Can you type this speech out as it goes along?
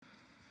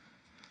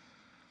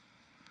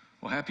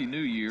Well, Happy New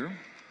Year.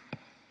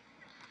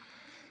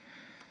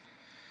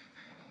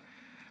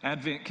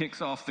 Advent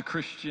kicks off the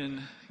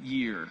Christian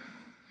year.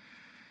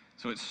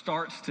 So it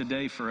starts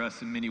today for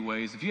us in many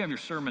ways. If you have your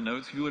sermon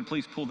notes, if you would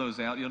please pull those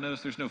out. You'll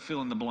notice there's no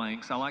fill in the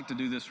blanks. I like to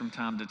do this from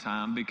time to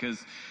time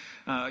because,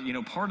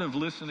 part of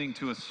listening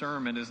to a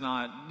sermon is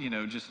not,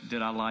 just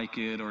did I like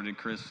it or did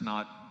Chris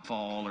not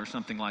fall or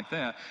something like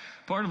that.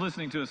 Part of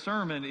listening to a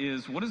sermon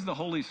is, what is the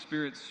Holy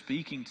Spirit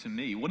speaking to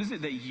me? What is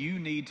it that you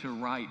need to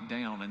write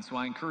down? And so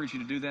I encourage you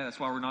to do that. That's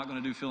why we're not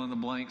going to do fill in the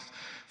blanks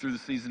through the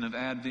season of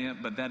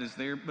Advent, but that is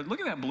there. But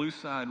look at that blue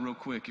side real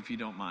quick, if you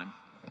don't mind.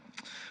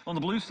 On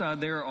the blue side,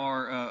 there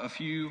are a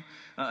few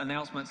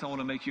announcements I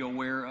want to make you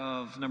aware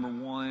of. Number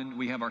one,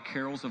 we have our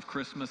Carols of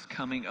Christmas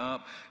coming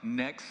up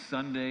next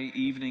Sunday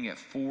evening at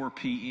 4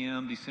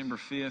 p.m., December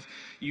 5th.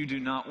 You do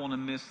not want to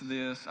miss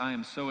this. I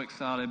am so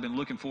excited. I've been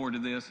looking forward to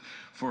this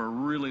for a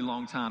really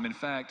long time. In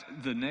fact,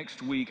 the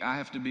next week I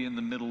have to be in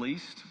the Middle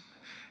East.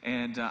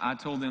 And I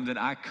told them that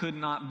I could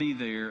not be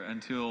there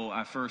until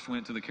I first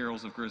went to the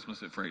Carols of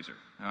Christmas at Fraser.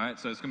 All right,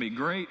 so it's going to be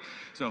great.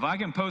 So if I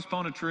can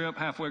postpone a trip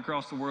halfway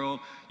across the world,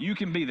 you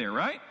can be there,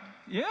 right?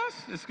 Yes,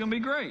 it's going to be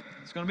great.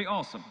 It's going to be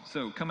awesome.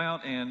 So come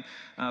out and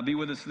be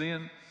with us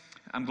then.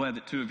 I'm glad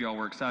that two of y'all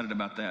were excited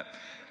about that.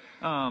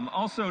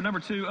 Also, number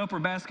two,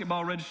 Upward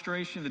Basketball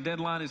registration. The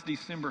deadline is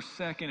December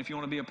 2nd. If you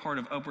want to be a part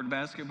of Upward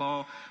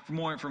Basketball, for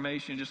more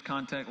information, just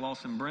contact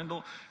Lawson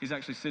Brindle. He's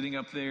actually sitting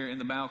up there in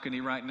the balcony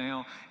right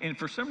now. And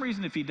for some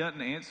reason, if he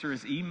doesn't answer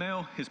his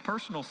email, his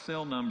personal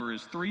cell number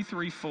is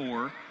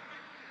 334.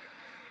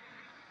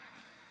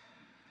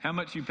 How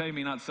much you pay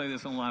me not to say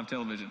this on live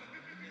television?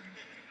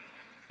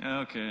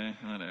 Okay,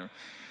 whatever.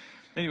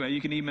 Anyway, you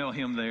can email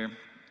him there.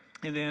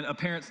 And then a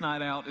Parents'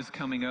 Night Out is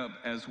coming up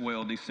as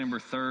well, December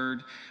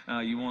 3rd.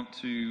 You want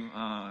to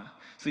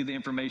see the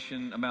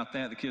information about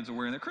that. The kids are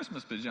wearing their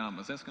Christmas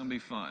pajamas. That's going to be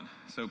fun.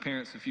 So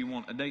parents, if you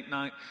want a date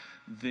night,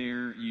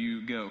 there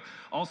you go.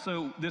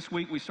 Also, this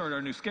week we started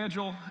our new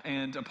schedule,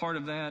 and a part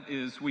of that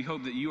is we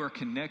hope that you are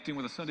connecting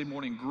with a Sunday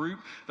morning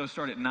group. Those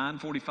start at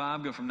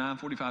 9:45, go from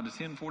 9:45 to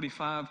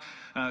 10:45.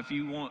 If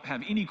you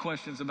have any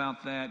questions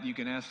about that, you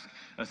can ask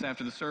us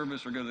after the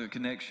service or go to the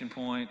connection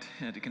point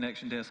at the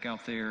connection desk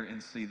out there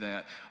and see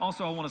that.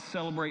 Also, I want to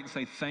celebrate and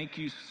say thank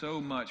you so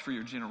much for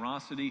your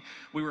generosity.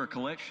 We were a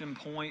collection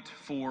point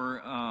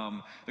for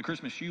the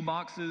Christmas shoe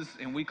boxes,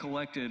 and we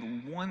collected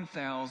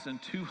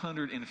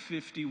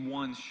 1,251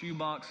 shoe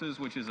boxes,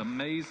 which is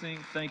amazing.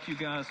 Thank you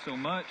guys so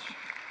much.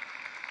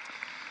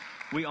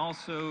 We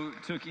also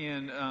took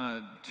in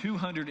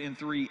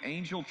 203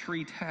 angel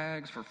tree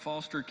tags for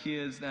foster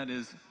kids. That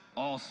is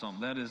awesome.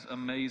 That is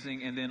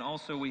amazing. And then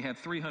also we had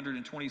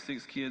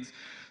 326 kids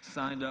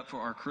signed up for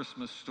our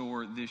Christmas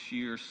store this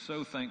year.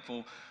 So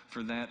thankful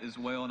for that as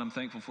well. And I'm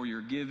thankful for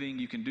your giving.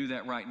 You can do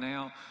that right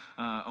now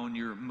on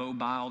your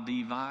mobile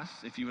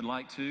device if you would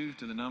like to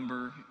the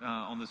number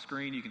on the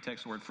screen. You can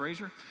text the word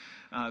Fraser.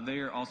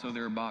 There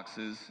are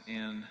boxes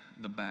in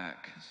the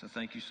back. So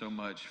thank you so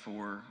much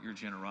for your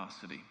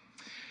generosity.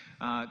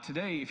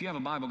 Today, if you have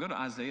a Bible, go to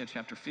Isaiah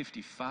chapter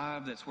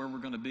 55. That's where we're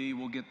going to be.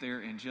 We'll get there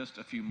in just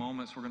a few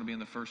moments. We're going to be in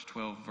the first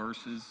 12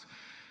 verses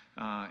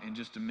in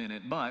just a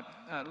minute. But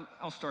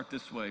I'll start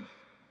this way.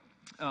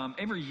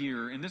 Every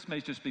year, and this may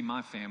just be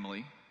my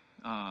family,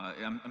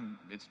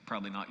 it's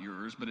probably not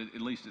yours, but at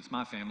least it's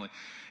my family.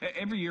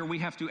 Every year we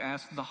have to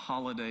ask the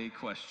holiday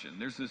question.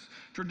 There's this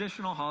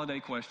traditional holiday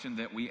question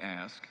that we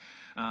ask,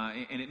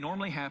 and it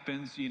normally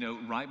happens,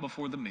 right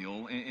before the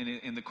meal.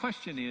 And the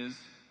question is,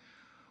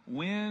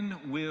 when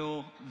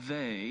will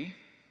they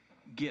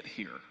get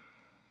here?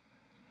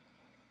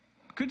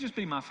 Could just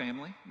be my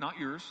family, not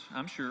yours,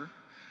 I'm sure.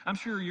 I'm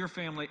sure your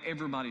family,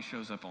 everybody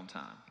shows up on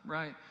time,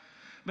 right?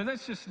 But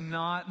that's just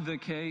not the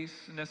case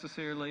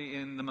necessarily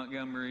in the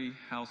Montgomery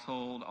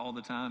household all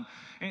the time.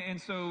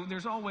 And so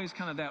there's always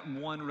kind of that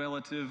one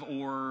relative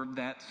or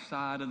that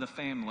side of the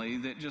family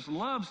that just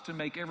loves to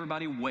make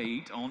everybody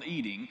wait on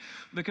eating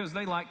because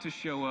they like to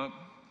show up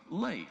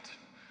late.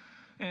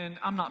 And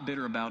I'm not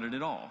bitter about it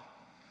at all,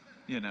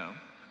 To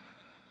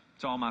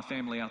all my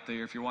family out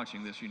there, if you're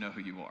watching this, you know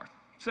who you are.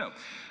 So,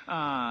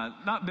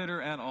 not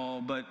bitter at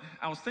all, but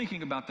I was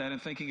thinking about that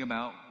and thinking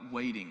about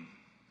waiting.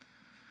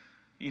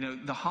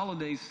 The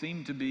holidays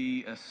seem to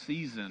be a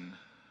season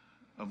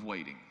of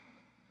waiting.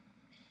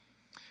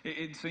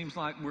 It seems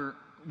like we're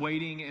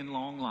waiting in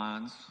long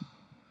lines.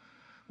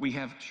 We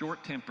have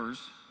short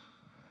tempers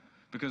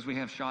because we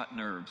have shot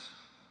nerves,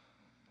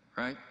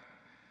 right?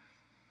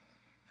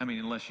 I mean,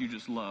 unless you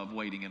just love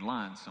waiting in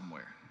line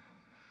somewhere.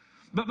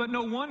 But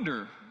no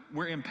wonder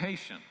we're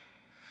impatient.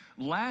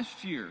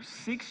 Last year,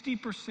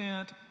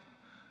 60%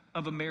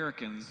 of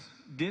Americans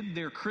did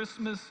their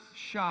Christmas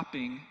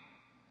shopping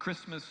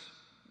Christmas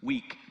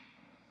week.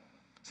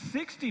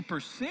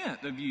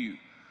 60% of you.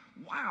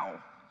 Wow.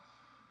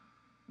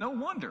 No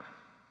wonder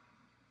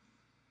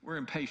we're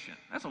impatient.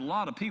 That's a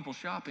lot of people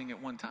shopping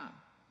at one time.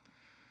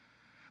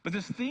 But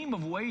this theme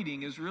of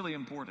waiting is really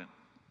important.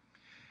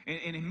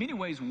 And in many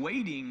ways,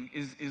 waiting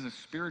is a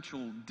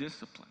spiritual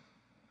discipline.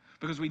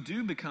 because we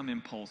do become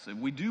impulsive.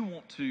 We do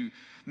want to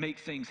make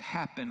things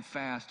happen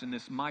fast in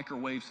this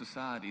microwave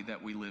society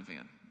that we live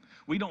in.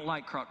 We don't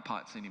like crock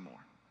pots anymore.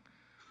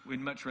 We'd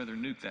much rather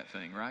nuke that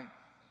thing, right?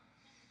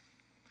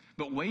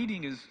 But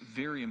waiting is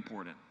very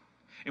important.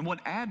 And what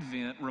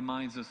Advent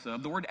reminds us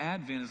of, the word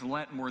Advent is a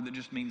Latin word that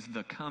just means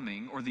the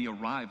coming or the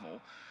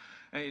arrival.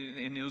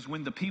 And it was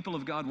when the people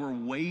of God were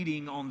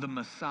waiting on the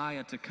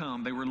Messiah to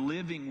come. They were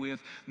living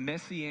with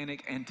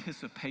messianic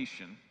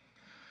anticipation.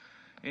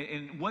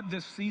 And what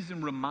this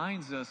season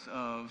reminds us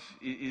of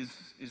is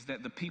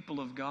that the people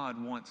of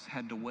God once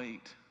had to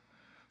wait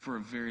for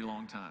a very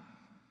long time.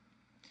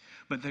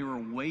 But they were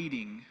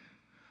waiting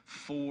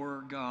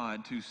for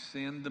God to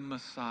send the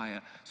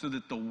Messiah so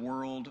that the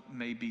world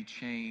may be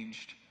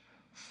changed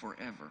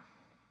forever.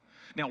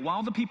 Now,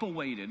 while the people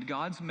waited,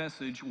 God's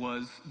message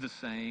was the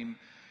same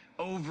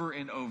over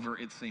and over,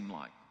 it seemed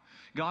like.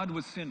 God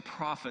would send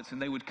prophets, and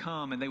they would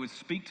come and they would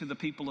speak to the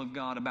people of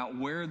God about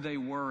where they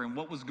were and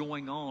what was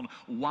going on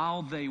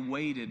while they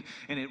waited.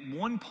 And at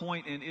one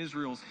point in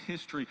Israel's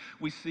history,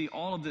 we see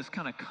all of this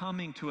kind of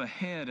coming to a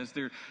head as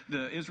the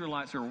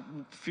Israelites are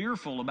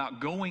fearful about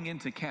going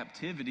into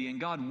captivity. And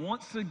God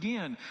once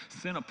again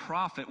sent a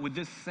prophet with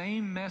this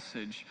same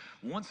message,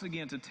 once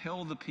again to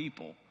tell the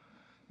people,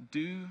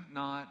 do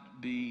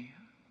not be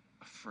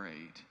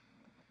afraid.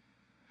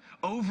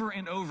 Over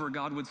and over,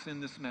 God would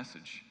send this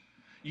message.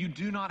 You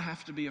do not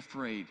have to be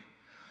afraid.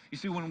 You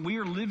see, when we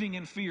are living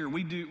in fear,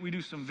 we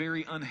do some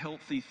very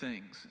unhealthy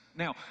things.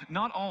 Now,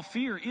 not all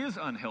fear is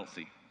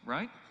unhealthy,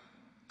 right?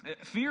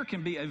 Fear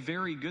can be a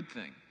very good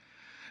thing.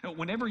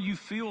 Whenever you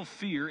feel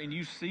fear and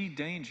you see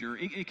danger,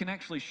 it can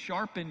actually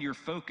sharpen your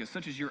focus,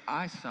 such as your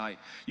eyesight.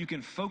 You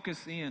can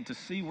focus in to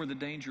see where the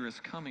danger is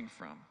coming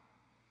from.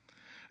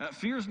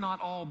 Fear is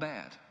not all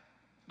bad.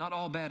 Not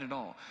all bad at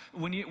all.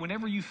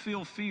 Whenever you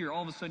feel fear,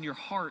 all of a sudden your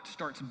heart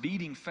starts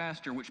beating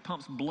faster, which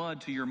pumps blood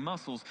to your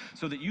muscles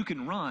so that you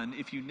can run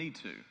if you need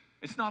to.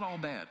 It's not all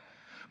bad.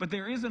 But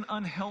there is an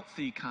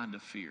unhealthy kind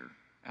of fear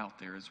out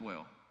there as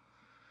well.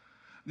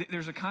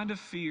 There's a kind of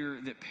fear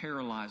that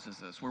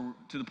paralyzes us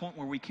to the point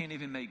where we can't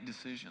even make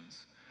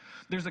decisions.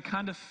 There's a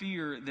kind of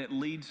fear that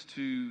leads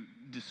to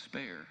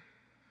despair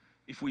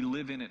if we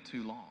live in it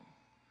too long.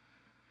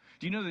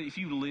 Do you know that if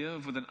you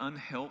live with an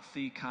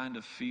unhealthy kind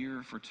of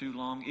fear for too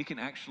long, it can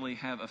actually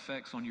have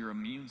effects on your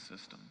immune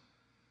system?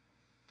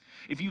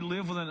 If you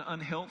live with an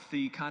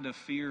unhealthy kind of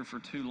fear for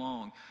too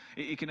long,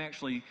 it can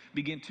actually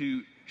begin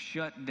to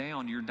shut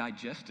down your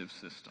digestive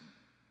system.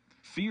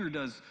 Fear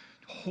does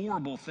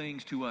horrible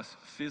things to us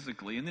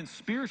physically, and then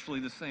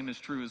spiritually the same is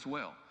true as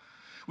well.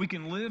 We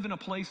can live in a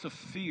place of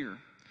fear,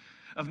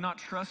 of not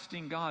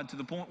trusting God to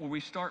the point where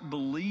we start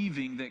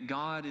believing that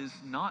God is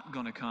not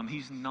going to come.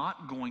 He's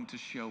not going to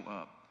show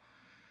up.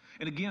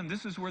 And again,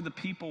 this is where the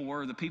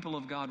people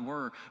of God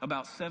were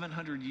about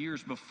 700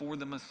 years before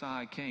the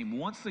Messiah came.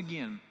 Once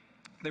again,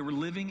 they were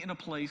living in a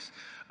place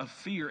of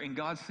fear, and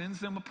God sends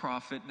them a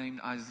prophet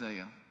named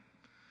Isaiah.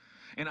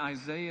 And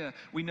Isaiah,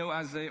 we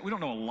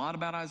don't know a lot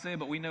about Isaiah,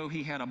 but we know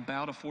he had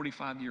about a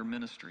 45-year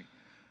ministry.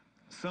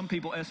 Some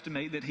people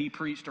estimate that he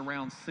preached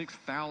around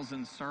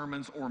 6,000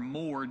 sermons or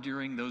more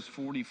during those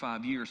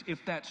 45 years.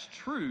 If that's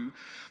true,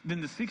 then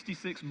the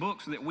 66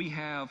 books that we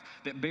have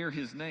that bear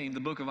his name, the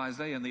book of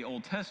Isaiah in the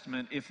Old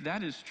Testament, if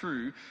that is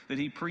true, that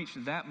he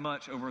preached that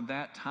much over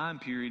that time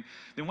period,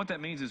 then what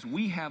that means is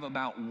we have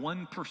about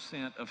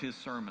 1% of his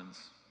sermons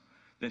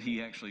that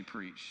he actually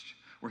preached,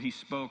 where he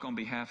spoke on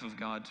behalf of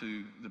God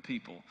to the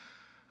people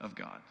of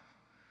God.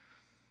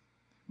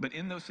 But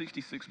in those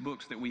 66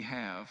 books that we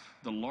have,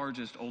 the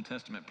largest Old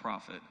Testament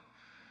prophet,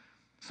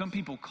 some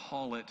people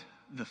call it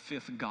the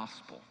fifth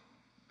gospel,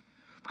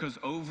 because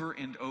over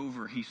and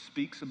over he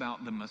speaks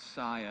about the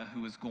Messiah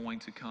who is going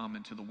to come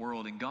into the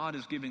world. And God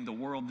is giving the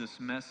world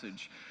this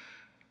message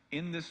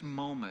in this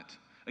moment,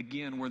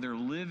 again, where they're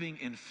living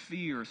in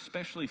fear,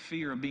 especially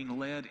fear of being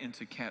led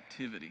into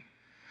captivity.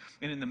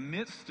 And in the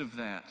midst of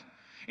that,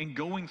 in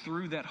going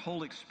through that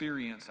whole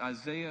experience,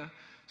 Isaiah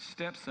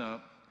steps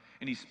up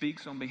and he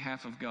speaks on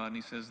behalf of God, and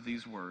he says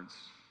these words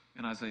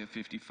in Isaiah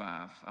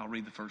 55. I'll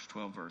read the first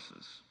 12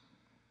 verses.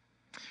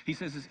 He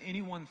says, is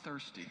anyone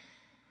thirsty?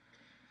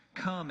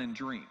 Come and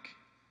drink,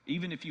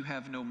 even if you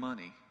have no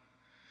money.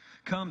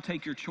 Come,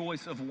 take your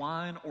choice of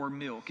wine or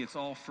milk. It's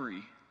all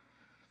free.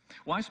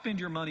 Why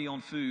spend your money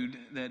on food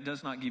that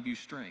does not give you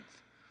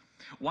strength?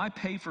 Why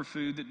pay for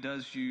food that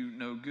does you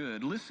no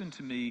good? Listen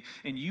to me,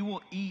 and you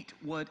will eat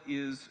what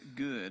is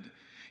good.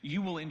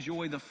 You will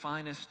enjoy the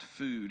finest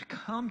food.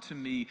 Come to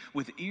me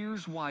with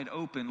ears wide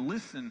open.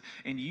 Listen,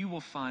 and you will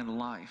find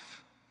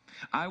life.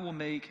 I will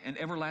make an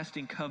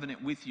everlasting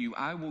covenant with you.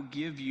 I will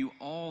give you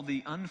all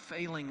the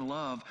unfailing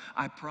love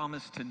I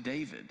promised to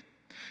David.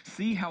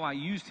 See how I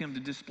used him to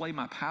display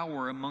my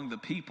power among the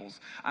peoples.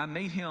 I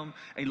made him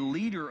a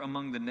leader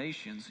among the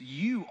nations.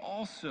 You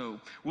also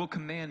will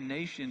command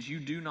nations you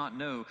do not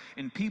know,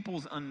 and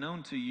peoples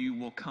unknown to you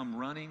will come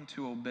running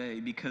to obey,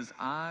 because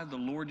I, the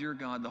Lord your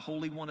God, the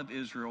Holy One of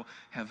Israel,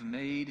 have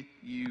made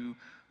you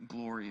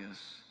glorious.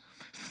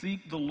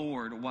 Seek the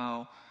Lord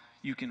while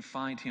you can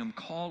find him.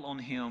 Call on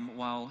him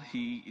while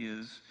he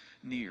is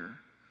near.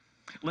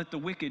 Let the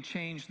wicked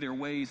change their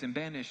ways and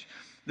banish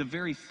the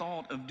very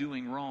thought of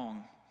doing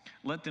wrong.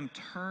 Let them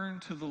turn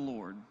to the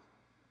Lord,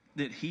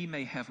 that he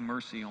may have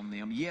mercy on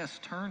them. Yes,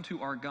 turn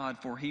to our God,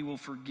 for he will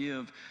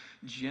forgive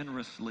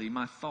generously.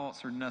 My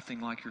thoughts are nothing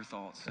like your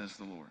thoughts, says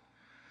the Lord.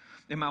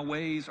 And my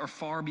ways are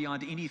far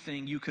beyond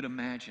anything you could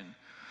imagine.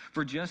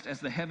 For just as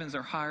the heavens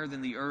are higher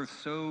than the earth,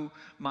 so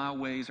my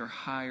ways are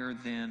higher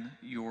than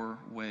your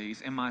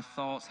ways, and my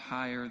thoughts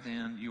higher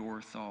than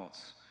your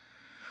thoughts.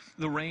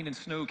 The rain and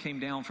snow came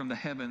down from the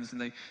heavens,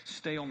 and they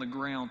stay on the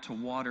ground to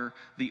water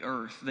the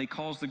earth. They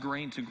cause the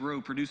grain to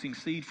grow, producing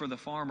seed for the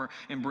farmer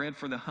and bread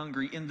for the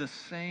hungry. It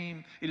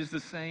is the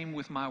same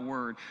with my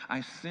word.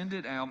 I send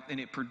it out, and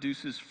it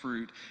produces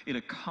fruit. It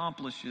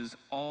accomplishes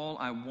all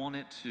I want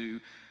it to,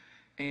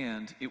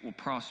 and it will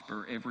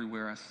prosper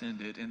everywhere I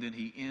send it. And then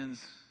he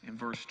ends in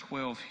verse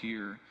 12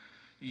 here.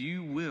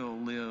 You will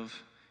live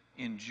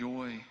in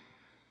joy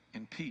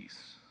and peace.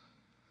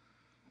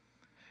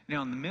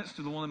 Now, in the midst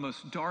of one of the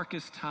most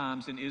darkest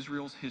times in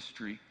Israel's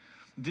history,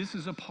 this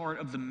is a part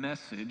of the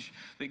message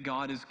that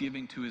God is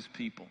giving to his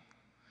people.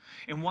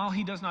 And while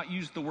he does not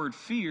use the word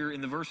fear in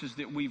the verses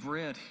that we've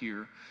read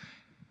here,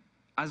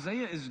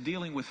 Isaiah is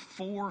dealing with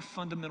 4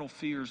 fundamental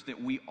fears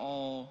that we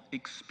all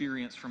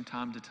experience from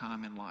time to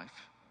time in life.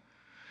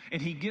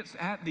 And he gets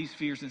at these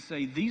fears and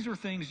say, these are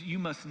things you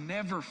must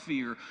never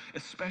fear,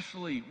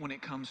 especially when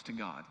it comes to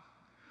God.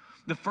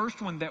 The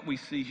first one that we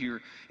see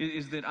here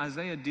is that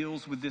Isaiah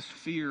deals with this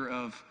fear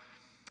of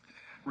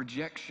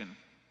rejection,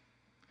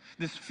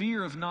 this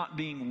fear of not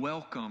being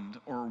welcomed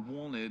or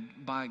wanted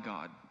by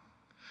God.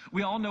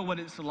 We all know what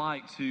it's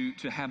like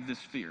to have this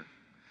fear.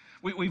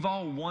 We've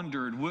all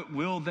wondered,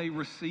 will they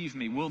receive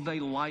me? Will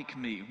they like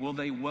me? Will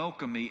they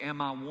welcome me?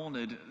 Am I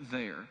wanted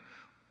there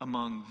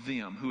among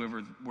them,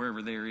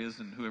 wherever there is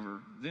and whoever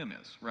them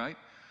is, right?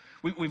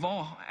 We've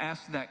all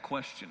asked that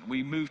question.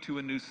 We move to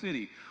a new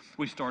city.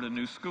 We start a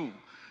new school.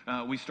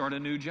 We start a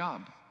new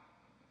job.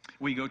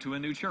 We go to a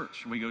new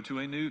church. We go to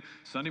a new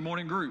Sunday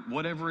morning group,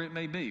 whatever it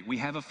may be. We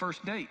have a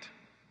first date.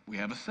 We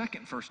have a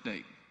second first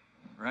date,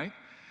 right?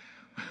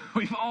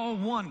 We've all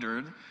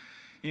wondered,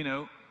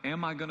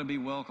 am I going to be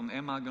welcomed?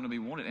 Am I going to be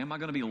wanted? Am I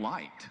going to be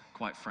liked,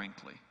 quite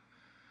frankly?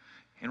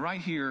 And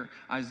right here,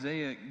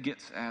 Isaiah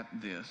gets at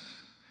this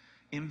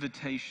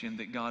invitation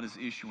that God is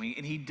issuing,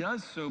 and he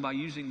does so by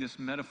using this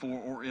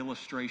metaphor or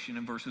illustration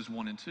in verses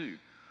 1 and 2.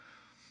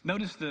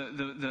 Notice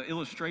the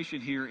illustration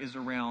here is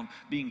around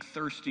being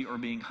thirsty or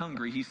being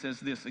hungry. He says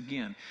this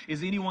again,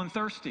 is anyone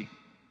thirsty?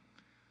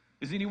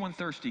 Is anyone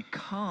thirsty?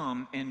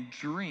 Come and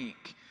drink.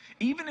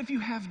 Even if you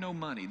have no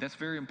money, that's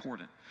very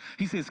important.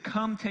 He says,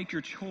 come take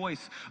your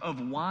choice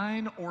of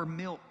wine or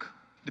milk,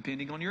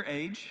 depending on your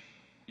age.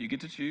 You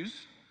get to choose.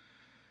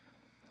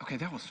 Okay,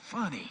 that was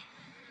funny.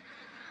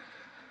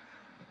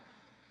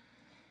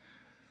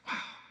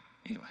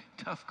 Anyway,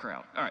 tough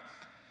crowd. All right.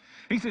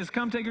 He says,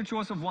 come take your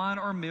choice of wine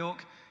or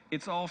milk.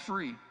 It's all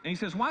free. And he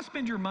says, why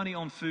spend your money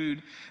on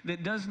food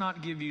that does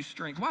not give you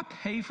strength? Why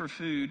pay for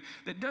food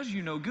that does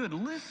you no good?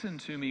 Listen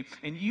to me,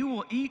 and you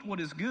will eat what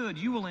is good.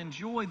 You will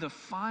enjoy the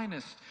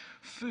finest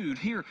food.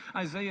 Here,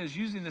 Isaiah is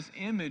using this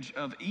image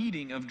of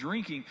eating, of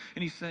drinking,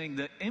 and he's saying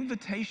the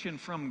invitation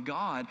from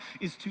God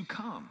is to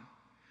come.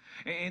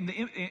 And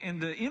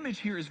the image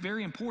here is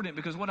very important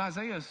because what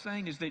Isaiah is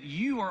saying is that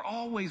you are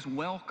always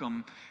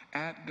welcome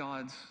at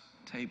God's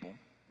table.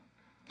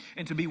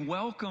 And to be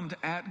welcomed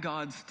at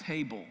God's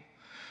table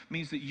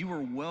means that you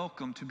are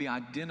welcome to be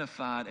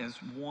identified as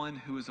one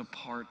who is a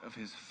part of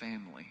his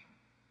family.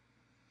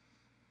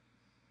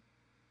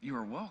 You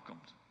are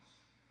welcomed.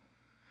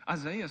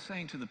 Isaiah is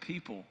saying to the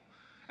people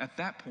at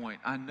that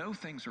point, I know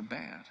things are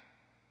bad.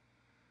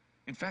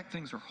 In fact,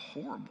 things are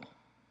horrible.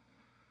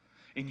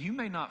 And you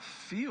may not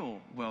feel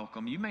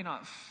welcome. You may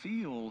not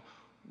feel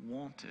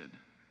wanted.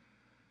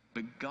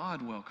 But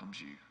God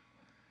welcomes you.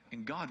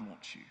 And God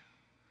wants you.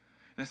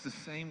 And that's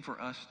the same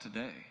for us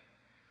today.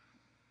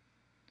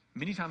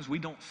 Many times we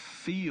don't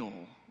feel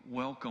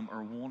welcome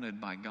or wanted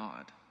by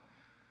God.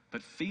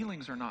 But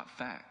feelings are not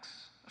facts.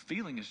 A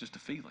feeling is just a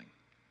feeling.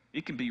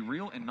 It can be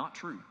real and not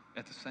true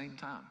at the same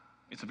time.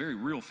 It's a very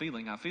real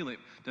feeling. I feel it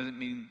doesn't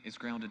mean it's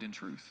grounded in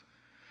truth.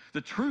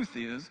 The truth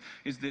is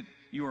that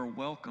you are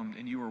welcomed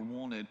and you are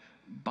wanted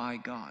by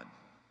God.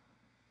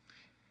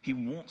 He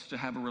wants to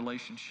have a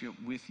relationship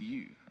with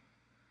you.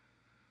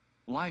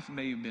 Life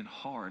may have been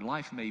hard.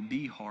 Life may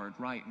be hard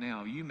right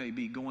now. You may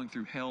be going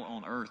through hell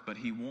on earth, but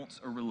he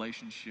wants a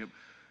relationship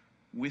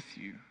with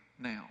you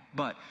now.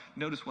 But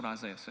notice what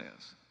Isaiah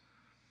says.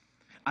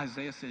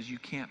 Isaiah says you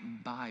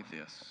can't buy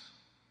this.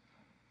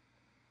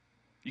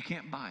 You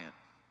can't buy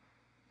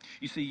it.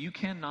 You see, you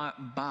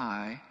cannot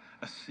buy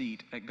a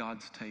seat at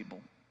God's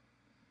table.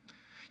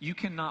 You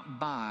cannot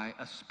buy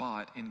a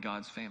spot in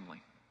God's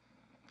family.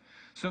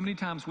 So many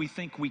times we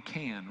think we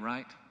can,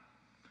 right?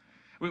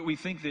 We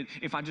think that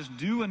if I just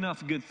do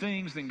enough good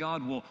things, then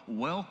God will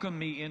welcome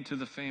me into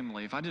the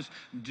family. If I just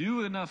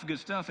do enough good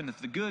stuff, and if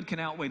the good can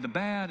outweigh the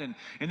bad, and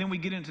then we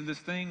get into this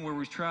thing where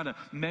we try to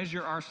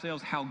measure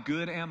ourselves, how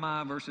good am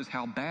I versus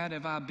how bad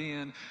have I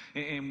been?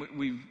 And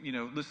we've,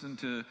 listened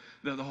to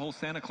the whole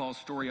Santa Claus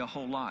story a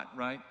whole lot,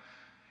 right?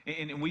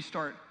 And we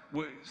start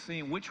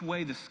seeing which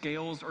way the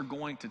scales are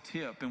going to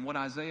tip. And what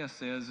Isaiah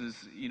says is,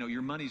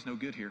 your money's no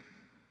good here.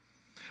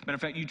 Matter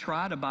of fact, you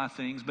try to buy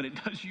things, but it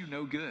does you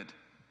no good.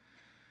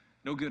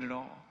 No good at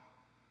all.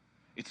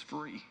 It's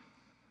free.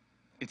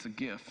 It's a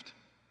gift.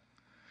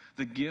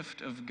 The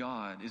gift of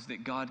God is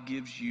that God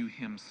gives you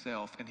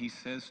himself, and he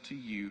says to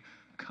you,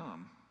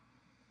 come,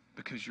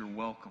 because you're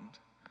welcomed.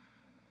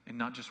 And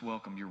not just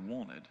welcomed, you're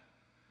wanted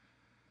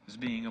as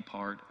being a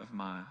part of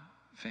my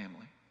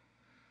family.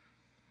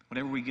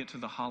 Whenever we get to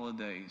the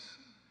holidays,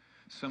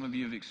 some of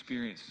you have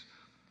experienced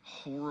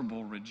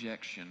horrible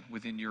rejection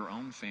within your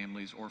own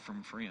families or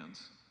from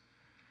friends.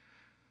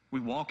 We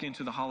walk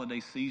into the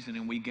holiday season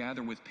and we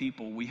gather with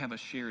people we have a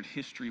shared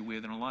history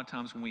with, and a lot of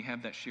times when we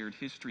have that shared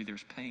history,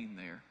 there's pain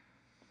there.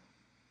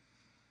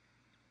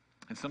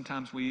 And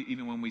sometimes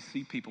even when we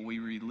see people, we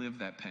relive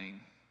that pain.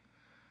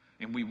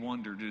 And we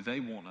wonder, do they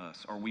want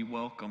us? Are we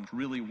welcomed,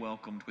 really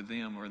welcomed with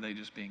them, or are they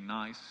just being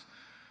nice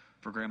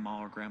for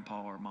grandma or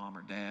grandpa or mom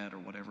or dad or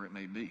whatever it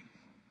may be?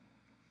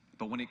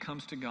 But when it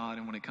comes to God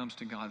and when it comes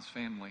to God's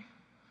family,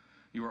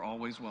 you are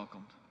always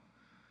welcomed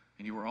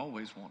and you are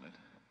always wanted.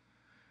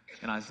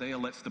 And Isaiah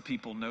lets the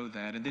people know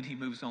that. And then he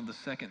moves on to the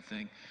second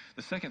thing.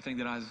 The second thing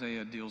that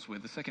Isaiah deals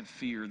with, the second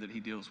fear that he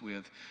deals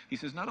with, he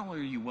says, not only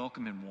are you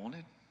welcome and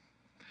wanted,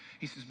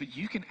 he says, but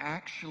you can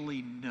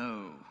actually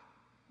know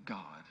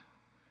God.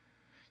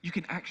 You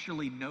can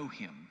actually know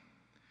him.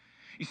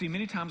 You see,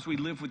 many times we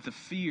live with the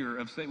fear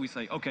of, we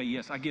say, okay,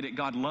 yes, I get it.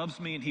 God loves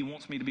me and he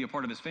wants me to be a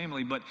part of his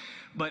family, but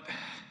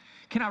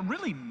can I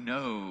really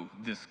know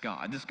this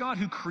God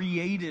who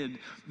created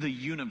the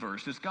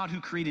universe, this God who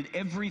created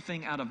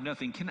everything out of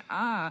nothing? Can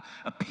I,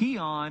 a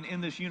peon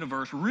in this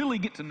universe, really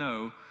get to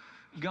know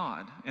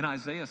God? And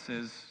Isaiah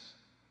says,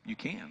 you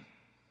can.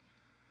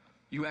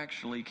 You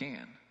actually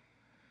can.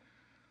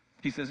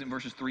 He says in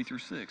verses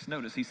 3-6,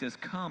 notice, he says,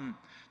 come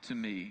to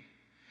me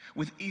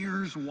with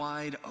ears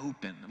wide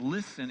open.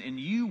 Listen, and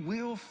you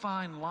will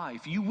find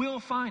life. You will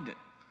find it.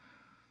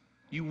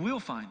 You will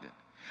find it.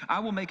 I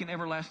will make an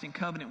everlasting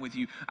covenant with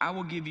you. I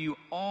will give you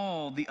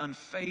all the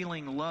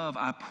unfailing love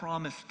I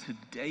promised to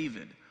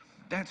David.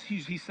 That's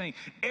huge. He's saying,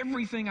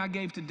 everything I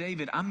gave to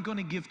David, I'm going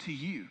to give to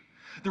you.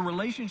 The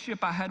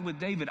relationship I had with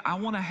David, I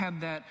want to have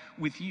that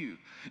with you.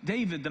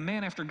 David, the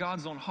man after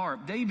God's own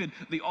heart. David,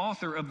 the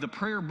author of the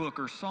prayer book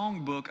or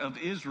song book of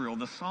Israel,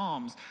 the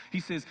Psalms.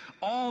 He says,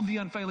 all the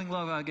unfailing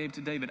love I gave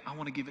to David, I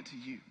want to give it to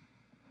you.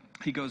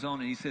 He goes on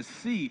and he says,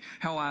 see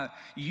how I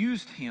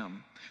used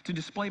him to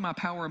display my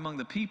power among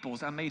the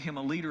peoples. I made him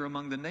a leader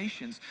among the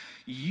nations.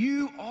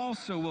 You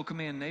also will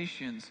command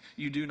nations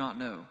you do not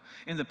know.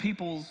 And the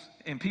peoples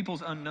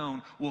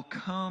unknown will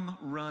come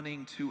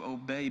running to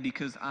obey,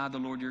 because I, the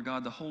Lord your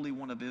God, the Holy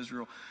One of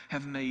Israel,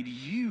 have made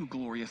you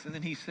glorious. And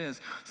then he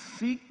says,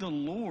 seek the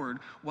Lord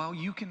while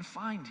you can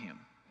find him.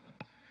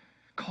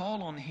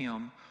 Call on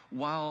him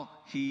while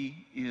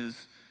he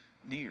is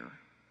near.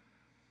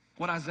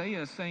 What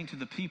Isaiah is saying to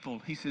the people,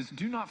 he says,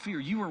 do not fear.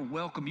 You are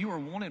welcome. You are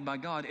wanted by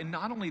God. And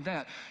not only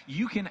that,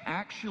 you can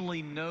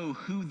actually know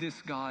who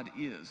this God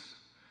is.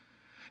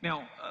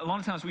 Now, a lot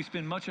of times we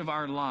spend much of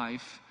our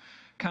life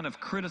kind of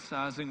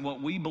criticizing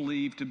what we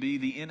believe to be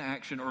the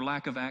inaction or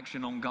lack of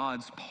action on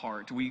God's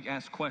part. We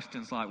ask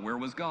questions like, where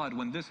was God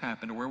when this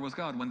happened? Or where was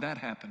God when that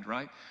happened,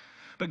 right?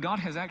 But God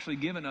has actually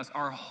given us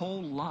our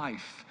whole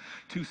life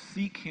to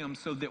seek him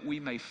so that we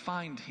may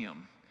find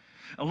him.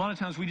 A lot of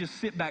times we just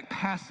sit back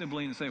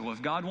passively and say, well,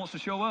 if God wants to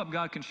show up,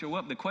 God can show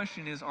up. The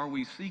question is, are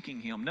we seeking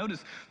him?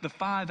 Notice the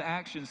 5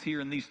 actions here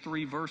in these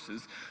 3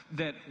 verses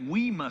that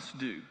we must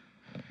do.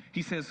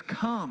 He says,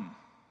 come,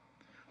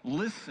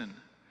 listen,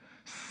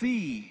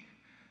 see,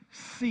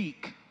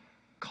 seek,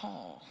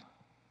 call.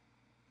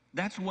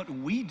 That's what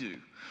we do.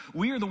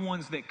 We are the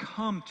ones that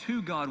come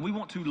to God. We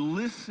want to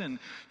listen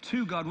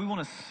to God. We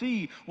want to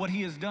see what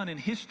he has done in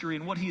history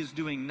and what he is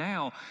doing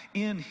now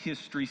in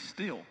history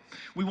still.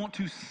 We want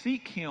to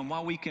seek him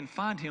while we can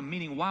find him,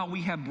 meaning while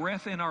we have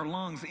breath in our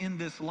lungs in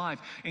this life,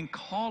 and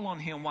call on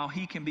him while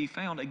he can be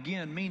found,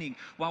 again, meaning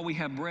while we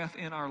have breath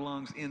in our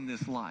lungs in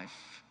this life.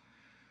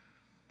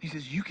 He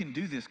says, you can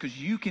do this because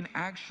you can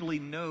actually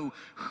know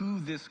who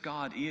this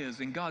God is.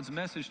 And God's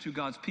message to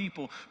God's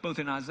people, both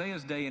in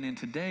Isaiah's day and in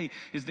today,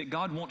 is that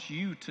God wants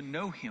you to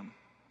know him.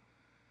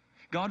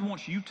 God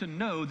wants you to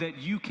know that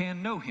you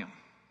can know him.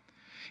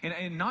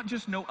 And not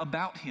just know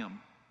about him.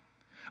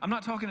 I'm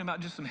not talking about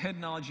just some head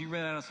knowledge you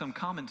read out of some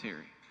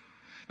commentary.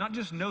 Not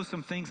just know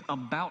some things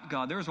about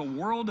God. There's a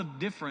world of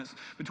difference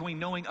between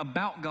knowing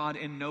about God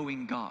and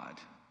knowing God.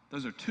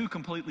 Those are 2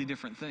 completely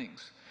different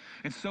things.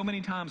 And so many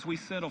times we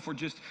settle for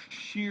just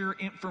sheer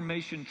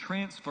information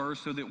transfer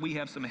so that we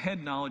have some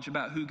head knowledge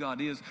about who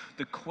God is.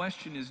 The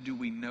question is, do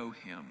we know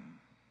him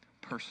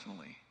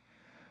personally,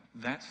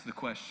 That's the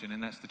question,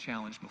 and that's the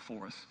challenge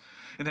before us.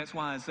 And that's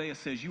why Isaiah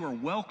says, you are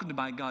welcomed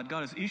by God.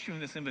 God is issuing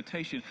this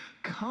invitation.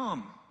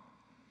 Come,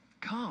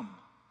 come.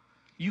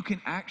 You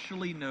can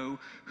actually know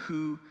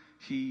who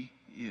he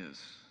is.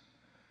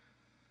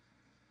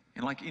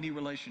 And like any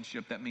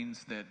relationship, that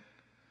means that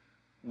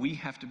we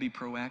have to be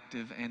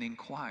proactive and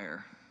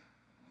inquire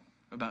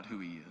about who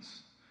he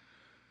is.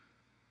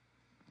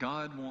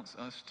 God wants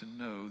us to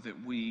know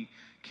that we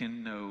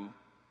can know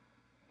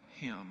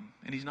him.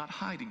 And he's not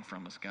hiding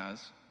from us,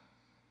 guys.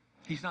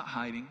 He's not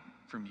hiding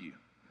from you.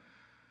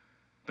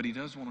 But he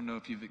does want to know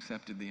if you've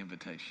accepted the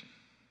invitation.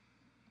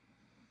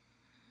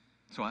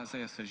 So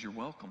Isaiah says, you're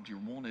welcomed, you're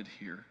wanted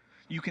here.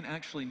 You can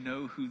actually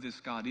know who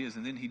this God is.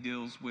 And then he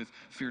deals with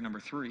fear number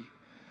 3.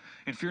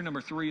 And fear number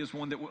 3 is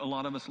one that a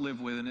lot of us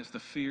live with, and it's the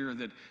fear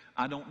that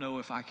I don't know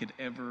if I could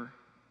ever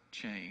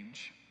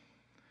change.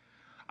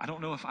 I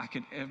don't know if I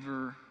could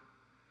ever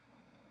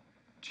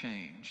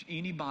change.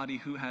 Anybody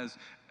who has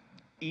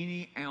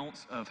any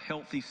ounce of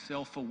healthy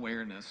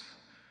self-awareness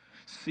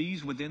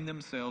sees within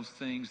themselves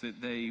things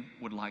that they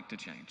would like to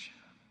change.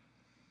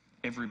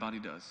 Everybody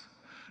does.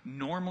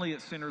 Normally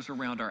it centers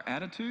around our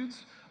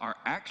attitudes, our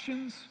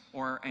actions,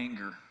 or our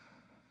anger.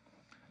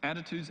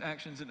 Attitudes,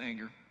 actions, and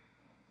anger.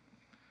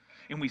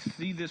 And we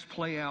see this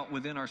play out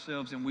within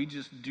ourselves, and we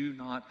just do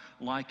not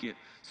like it.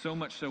 So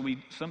much so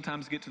we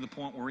sometimes get to the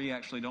point where we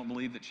actually don't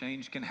believe that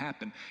change can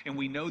happen. And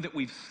we know that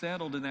we've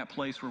settled in that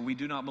place where we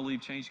do not believe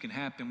change can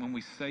happen when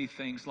we say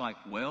things like,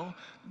 well,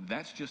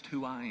 that's just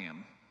who I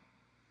am.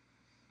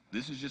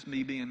 This is just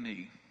me being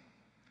me.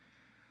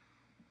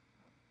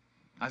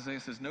 Isaiah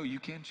says, no, you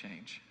can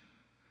change.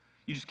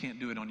 You just can't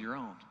do it on your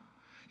own.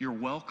 You're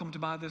welcomed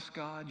by this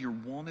God. You're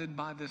wanted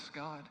by this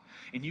God.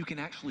 And you can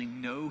actually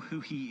know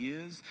who he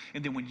is.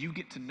 And then when you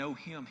get to know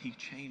him, he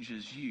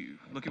changes you.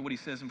 Look at what he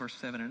says in verse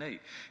 7 and 8.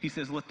 He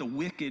says, let the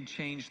wicked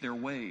change their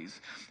ways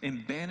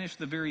and banish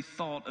the very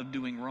thought of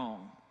doing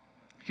wrong.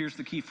 Here's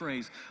the key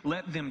phrase.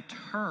 Let them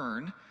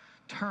turn.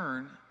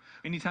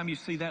 Anytime you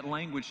see that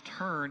language,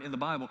 turn, in the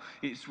Bible,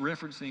 it's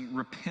referencing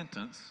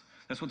repentance.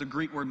 That's what the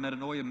Greek word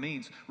metanoia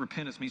means.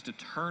 Repentance means to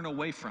turn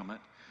away from it.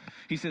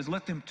 He says,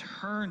 let them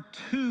turn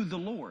to the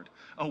Lord,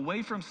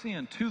 away from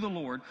sin, to the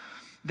Lord,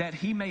 that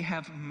he may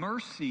have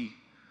mercy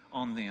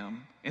on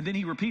them. And then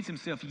he repeats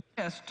himself,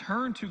 yes,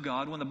 turn to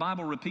God. When the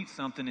Bible repeats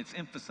something, it's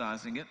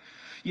emphasizing it.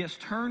 Yes,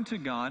 turn to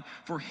God,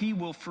 for he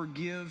will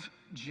forgive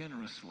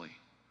generously.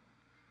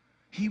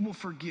 He will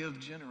forgive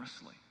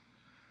generously.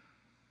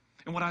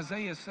 And what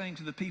Isaiah is saying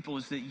to the people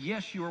is that,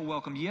 yes, you are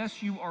welcome.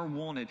 Yes, you are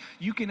wanted.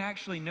 You can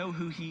actually know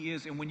who he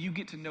is. And when you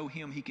get to know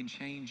him, he can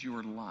change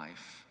your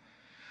life.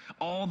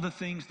 All the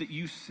things that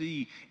you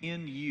see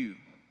in you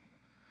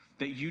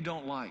that you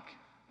don't like,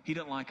 he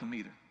doesn't like them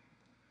either.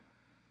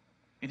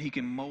 And he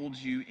can mold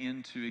you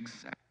into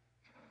exactly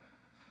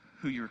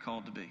who you're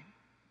called to be.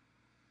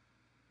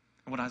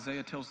 And what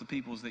Isaiah tells the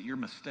people is that your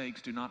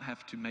mistakes do not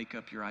have to make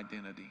up your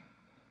identity.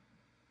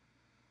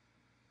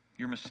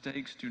 Your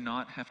mistakes do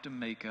not have to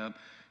make up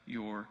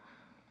your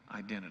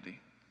identity.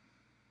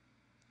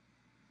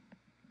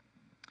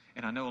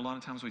 And I know a lot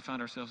of times we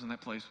find ourselves in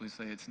that place where we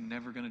say, it's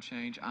never going to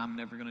change, I'm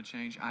never going to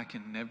change, I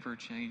can never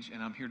change,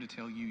 and I'm here to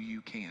tell you,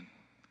 you can.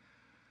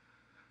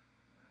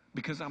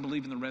 Because I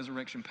believe in the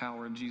resurrection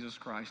power of Jesus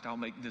Christ, I'll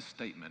make this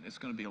statement. It's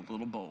going to be a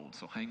little bold,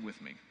 so hang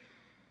with me.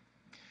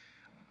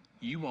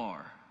 You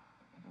are,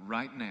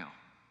 right now,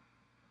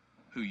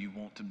 who you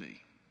want to be.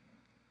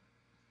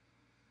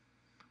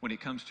 When it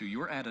comes to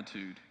your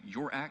attitude,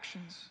 your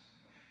actions,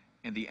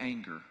 and the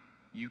anger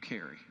you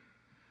carry,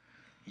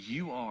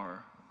 you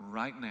are,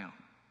 right now,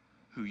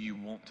 who you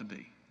want to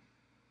be.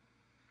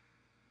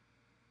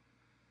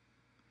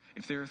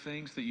 If there are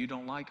things that you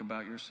don't like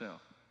about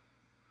yourself,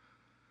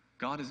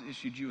 God has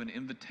issued you an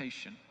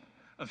invitation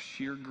of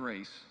sheer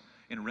grace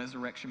and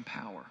resurrection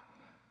power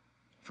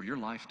for your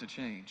life to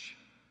change.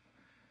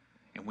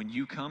 And when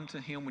you come to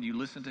him, when you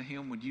listen to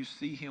him, when you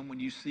see him, when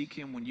you seek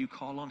him, when you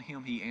call on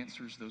him, he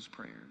answers those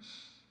prayers.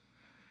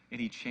 And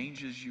he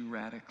changes you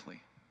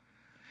radically.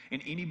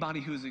 And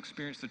anybody who has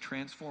experienced the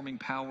transforming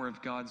power of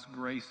God's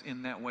grace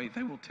in that way,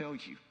 they will tell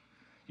you,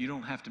 you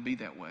don't have to be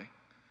that way.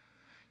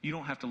 You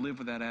don't have to live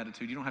with that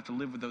attitude. You don't have to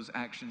live with those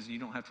actions. And you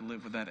don't have to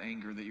live with that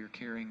anger that you're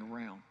carrying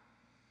around.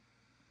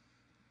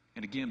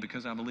 And again,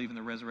 because I believe in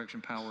the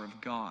resurrection power of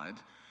God,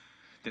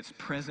 that's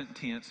present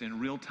tense in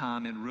real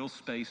time, in real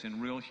space, in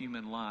real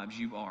human lives,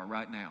 you are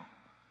right now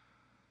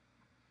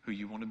who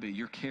you want to be.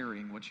 You're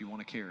carrying what you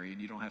want to carry,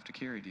 and you don't have to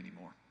carry it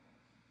anymore.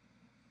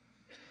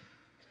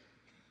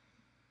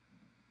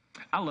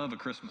 I love A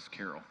Christmas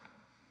Carol.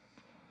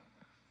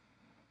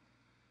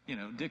 You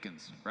know,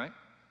 Dickens, right?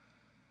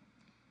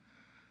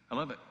 I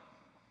love it.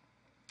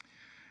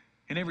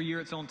 And every year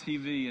it's on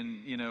TV,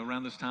 and, you know,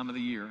 around this time of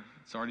the year,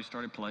 it's already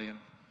started playing.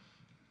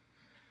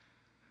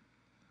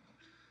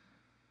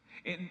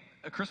 And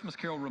A Christmas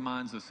Carol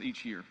reminds us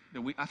each year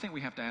that I think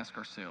we have to ask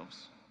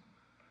ourselves,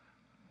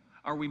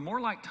 are we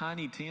more like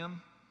Tiny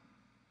Tim?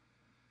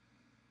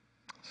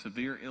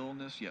 Severe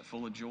illness, yet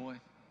full of joy?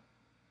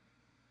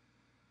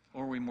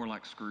 Or are we more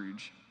like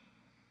Scrooge?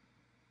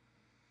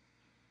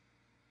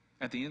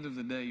 At the end of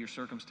the day, your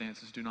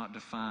circumstances do not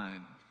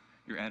define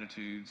your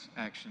attitudes,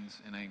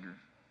 actions, and anger.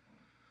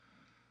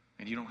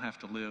 And you don't have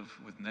to live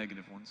with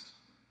negative ones.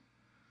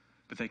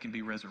 But they can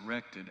be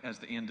resurrected, as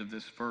the end of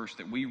this verse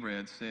that we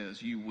read says,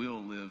 you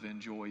will live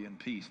in joy and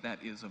peace. That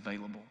is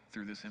available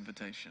through this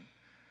invitation.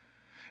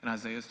 And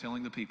Isaiah is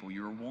telling the people,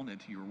 you are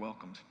wanted, you are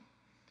welcomed.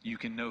 You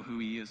can know who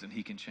he is and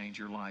he can change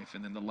your life.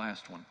 And then the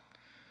last one,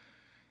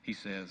 he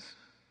says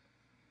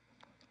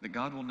that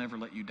God will never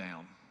let you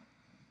down.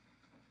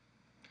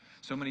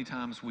 So many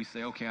times we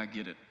say, okay, I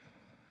get it.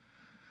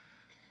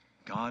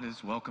 God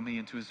has welcomed me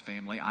into his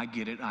family. I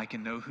get it. I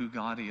can know who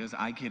God is.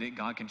 I get it.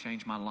 God can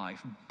change my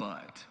life.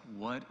 But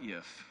what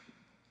if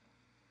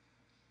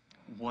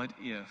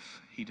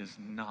he does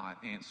not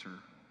answer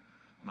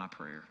my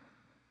prayer?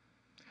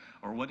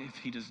 Or what if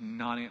he does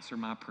not answer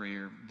my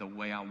prayer the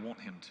way I want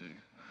him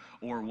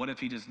to? Or what if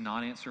he does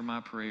not answer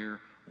my prayer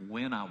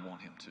when I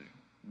want him to?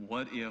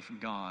 What if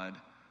God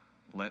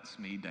lets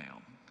me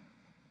down?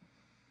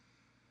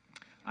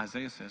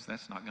 Isaiah says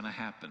that's not going to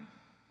happen.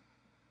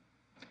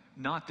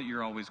 Not that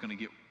you're always going to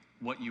get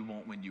what you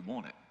want when you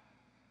want it.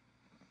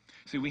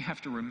 See, we have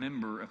to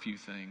remember a few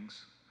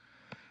things.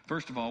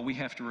 First of all, we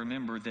have to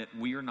remember that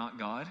we are not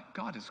God.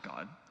 God is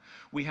God.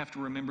 We have to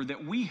remember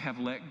that we have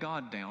let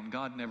God down.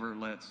 God never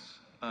lets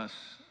us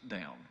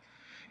down.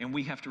 And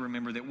we have to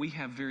remember that we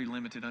have very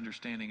limited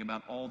understanding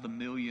about all the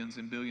millions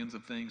and billions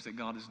of things that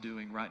God is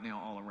doing right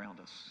now all around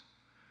us.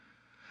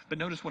 But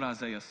notice what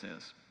Isaiah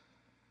says.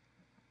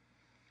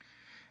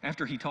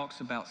 After he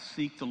talks about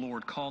seek the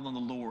Lord, call on the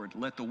Lord,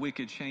 let the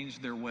wicked change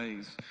their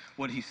ways.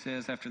 What he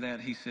says after that,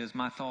 he says,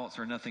 my thoughts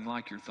are nothing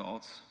like your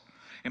thoughts,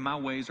 and my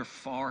ways are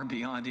far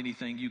beyond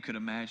anything you could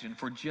imagine.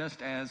 For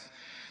just as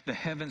the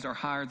heavens are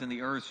higher than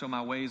the earth, so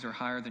my ways are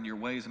higher than your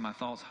ways, and my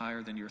thoughts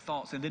higher than your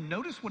thoughts. And then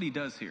notice what he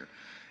does here.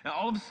 Now,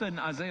 all of a sudden,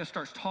 Isaiah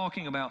starts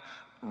talking about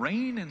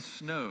rain and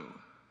snow,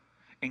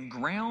 and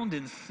ground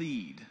and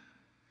seed,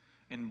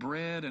 and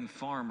bread and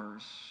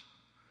farmers,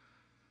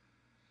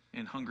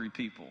 and hungry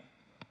people.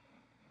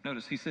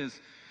 Notice he says,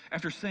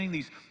 after saying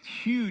these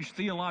huge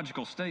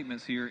theological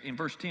statements here in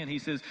verse 10, he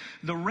says,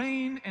 the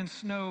rain and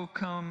snow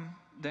come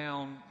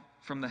down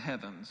from the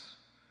heavens,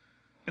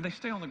 and they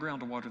stay on the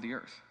ground to water the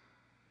earth.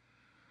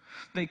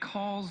 They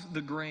cause the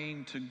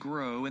grain to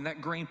grow, and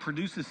that grain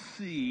produces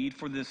seed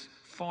for this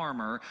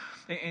farmer,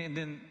 and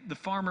then the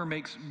farmer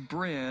makes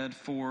bread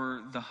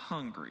for the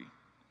hungry.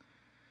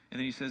 And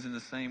then he says in the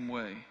same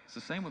way, it's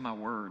the same with my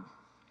word.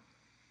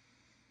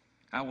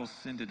 I will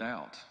send it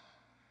out.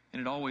 And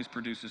it always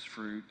produces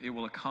fruit. It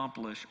will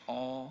accomplish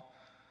all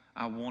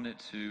I want it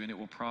to, and it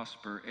will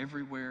prosper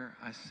everywhere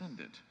I send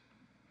it.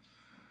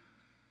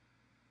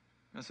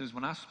 God says,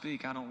 when I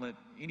speak, I don't let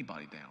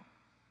anybody down.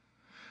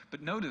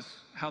 But notice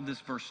how this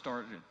verse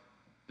started,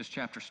 this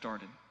chapter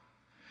started.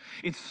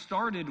 It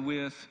started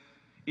with,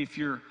 if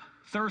you're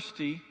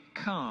thirsty,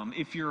 come.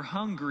 If you're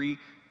hungry,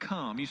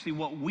 come. You see,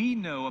 what we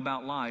know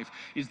about life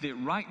is that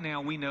right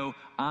now we know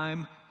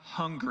I'm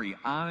hungry.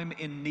 I'm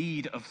in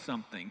need of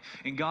something.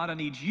 And God, I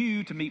need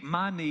you to meet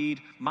my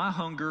need, my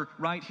hunger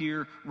right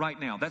here, right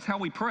now. That's how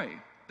we pray.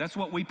 That's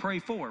what we pray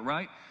for,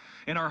 right?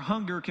 And our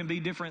hunger can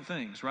be different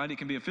things, right? It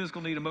can be a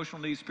physical need,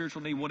 emotional need,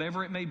 spiritual need,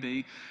 whatever it may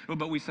be.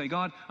 But we say,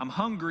 God, I'm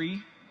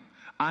hungry.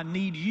 I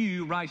need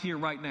you right here,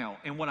 right now.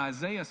 And what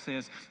Isaiah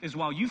says is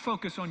while you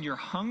focus on your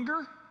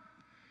hunger,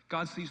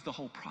 God sees the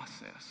whole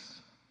process.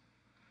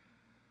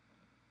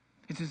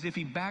 It's as if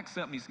he backs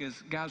up and he says,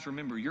 guys,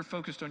 remember, you're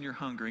focused on your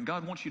hunger, and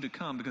God wants you to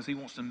come because he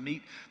wants to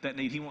meet that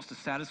need. He wants to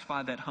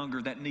satisfy that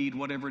hunger, that need,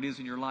 whatever it is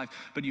in your life.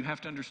 But you have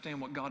to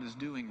understand what God is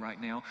doing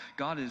right now.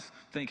 God is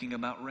thinking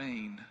about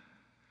rain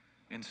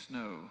and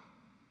snow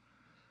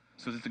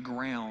so that the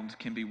ground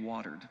can be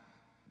watered.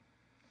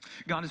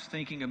 God is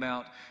thinking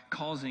about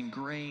causing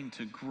grain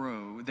to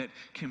grow that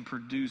can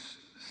produce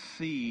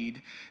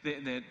seed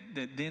that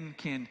then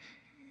can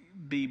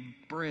be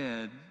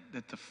bread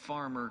that the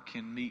farmer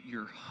can meet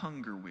your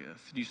hunger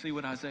with. Do you see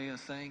what Isaiah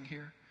is saying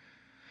here?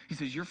 He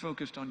says, you're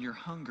focused on your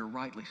hunger,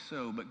 rightly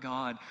so, but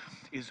God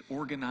is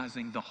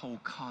organizing the whole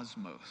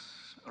cosmos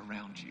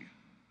around you.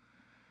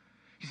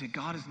 He said,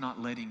 God is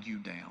not letting you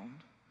down.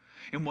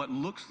 And what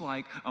looks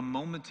like a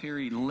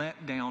momentary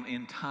letdown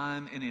in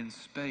time and in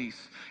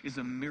space is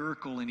a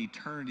miracle in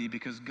eternity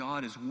because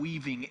God is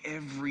weaving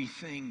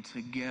everything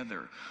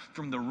together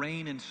from the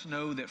rain and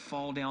snow that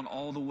fall down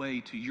all the way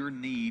to your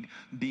need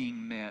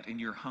being met and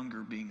your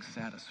hunger being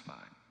satisfied.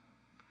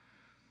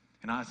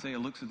 And Isaiah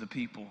looks at the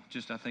people,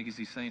 just I think as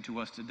he's saying to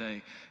us today,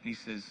 and he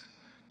says,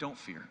 don't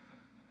fear.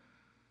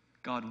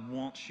 God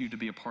wants you to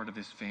be a part of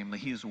his family.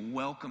 He has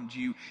welcomed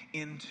you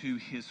into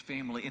his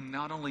family. And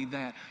not only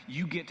that,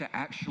 you get to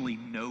actually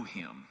know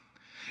him.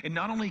 And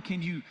not only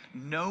can you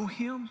know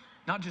him,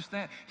 not just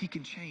that, he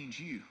can change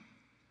you.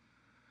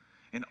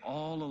 And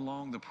all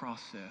along the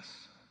process,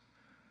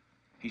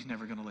 he's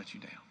never going to let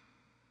you down.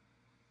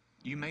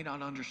 You may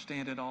not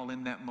understand it all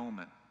in that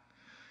moment.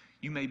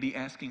 You may be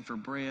asking for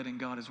bread and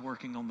God is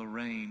working on the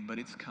rain, but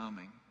it's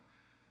coming.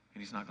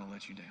 And he's not going to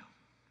let you down.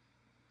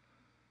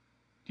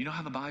 Do you know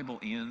how the Bible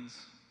ends?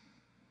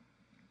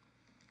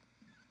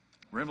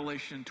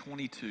 Revelation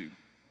 22,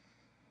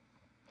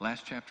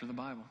 last chapter of the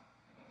Bible.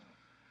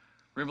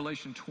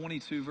 Revelation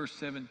 22, verse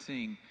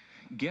 17.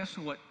 Guess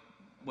what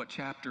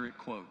chapter it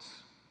quotes?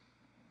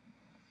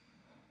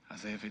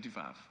 Isaiah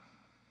 55.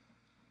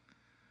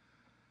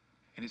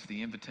 And it's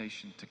the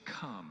invitation to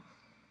come.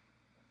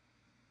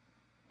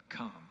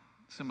 Come.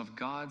 Some of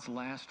God's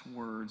last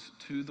words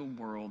to the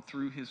world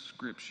through his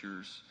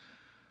scriptures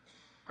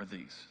are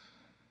these.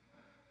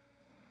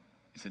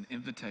 It's an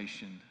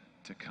invitation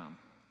to come.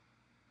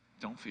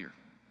 Don't fear.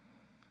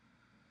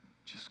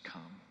 Just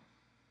come.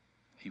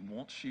 He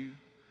wants you.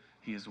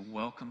 He has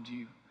welcomed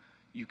you.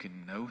 You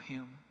can know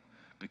him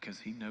because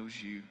he knows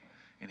you,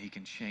 and he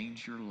can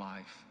change your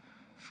life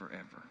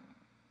forever.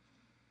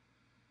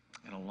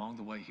 And along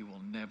the way, he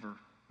will never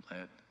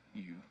let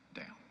you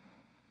down.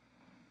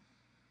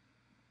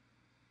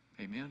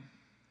 Amen.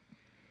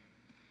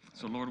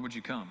 So, Lord, would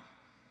you come?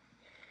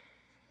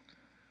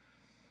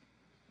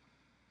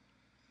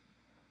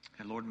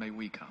 And Lord, may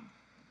we come.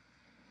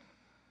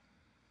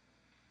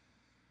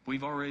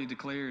 We've already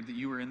declared that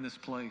you are in this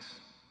place,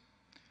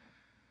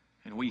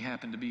 and we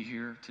happen to be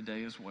here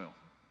today as well.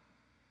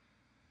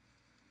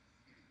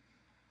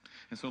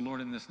 And so,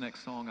 Lord, in this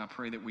next song, I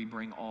pray that we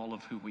bring all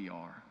of who we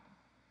are,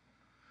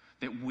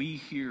 that we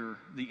hear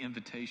the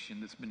invitation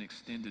that's been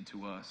extended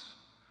to us,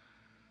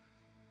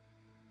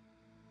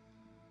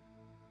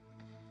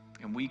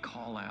 and we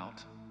call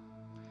out,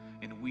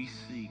 and we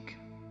seek,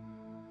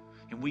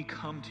 and we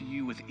come to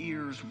you with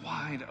ears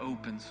wide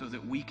open so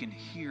that we can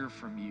hear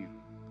from you.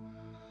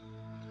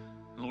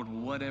 Lord,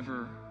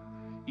 whatever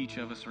each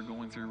of us are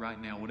going through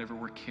right now, whatever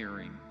we're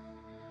carrying,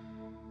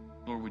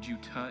 Lord, would you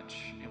touch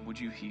and would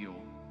you heal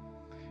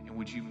and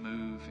would you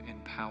move in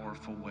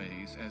powerful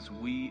ways as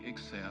we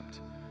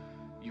accept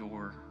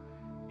your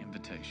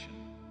invitation.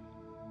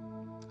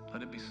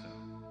 Let it be so.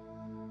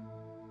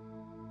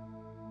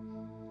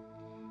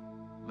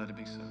 Let it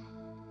be so.